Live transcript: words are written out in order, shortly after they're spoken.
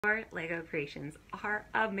Your Lego creations are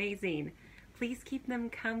amazing. Please keep them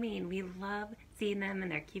coming. We love seeing them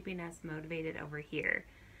and they're keeping us motivated over here.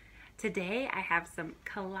 Today I have some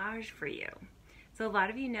collage for you. So a lot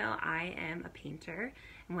of you know I am a painter,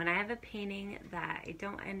 and when I have a painting that I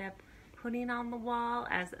don't end up putting on the wall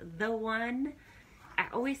as the one, I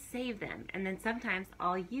always save them, and then sometimes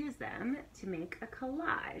I'll use them to make a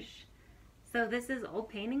collage. So this is old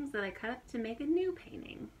paintings that I cut up to make a new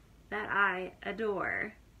painting that I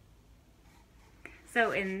adore.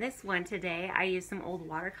 So in this one today, I used some old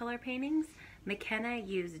watercolor paintings. McKenna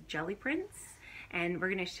used jelly prints, and we're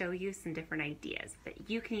gonna show you some different ideas, but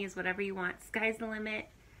you can use whatever you want. Sky's the limit.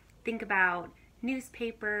 Think about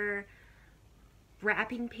newspaper,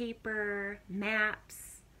 wrapping paper,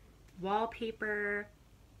 maps, wallpaper,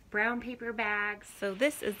 brown paper bags. So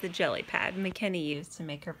this is the jelly pad McKenna used to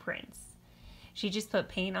make her prints. She just put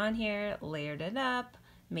paint on here, layered it up,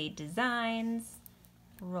 made designs,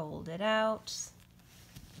 rolled it out,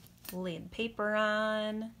 laid paper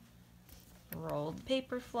on, rolled the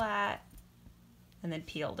paper flat, and then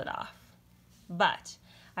peeled it off. But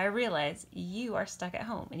I realize you are stuck at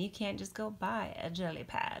home and you can't just go buy a jelly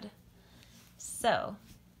pad. So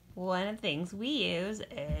one of the things we use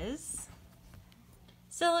is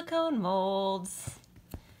silicone molds.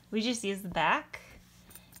 We just use the back,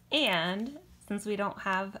 and since we don't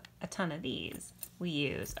have a ton of these, we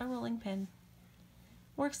use a rolling pin.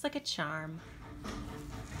 Works like a charm.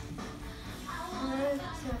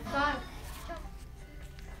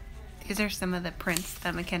 These are some of the prints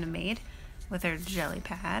that McKenna made with her jelly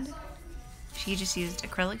pad. She just used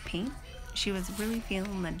acrylic paint. She was really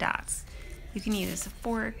feeling the dots. You can use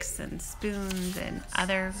forks and spoons and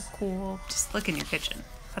other cool, just look in your kitchen,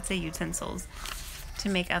 let's say utensils, to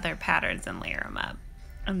make other patterns and layer them up.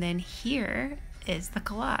 And then here is the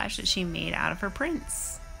collage that she made out of her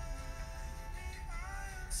prints.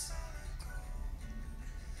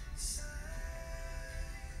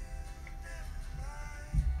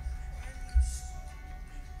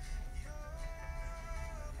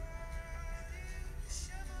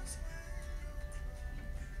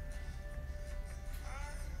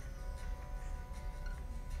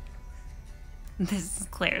 This is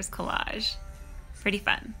Claire's collage. Pretty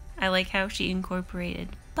fun. I like how she incorporated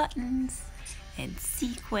buttons and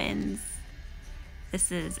sequins.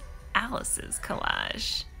 This is Alice's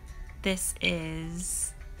collage. This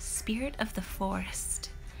is Spirit of the Forest,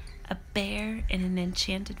 a bear in an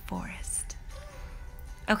enchanted forest.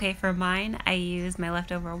 Okay, for mine, I used my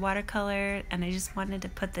leftover watercolor, and I just wanted to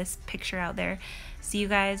put this picture out there so you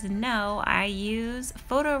guys know I use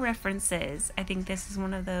photo references. I think this is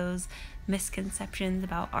one of those misconceptions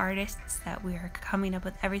about artists, that we are coming up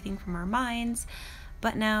with everything from our minds,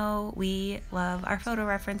 but no, we love our photo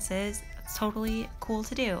references. It's totally cool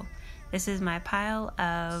to do. This is my pile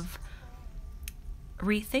of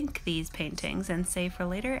rethink these paintings and save for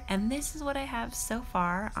later, and this is what I have so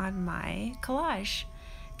far on my collage.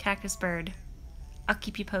 Cactus bird. I'll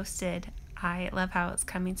keep you posted. I love how it's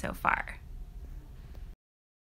coming so far.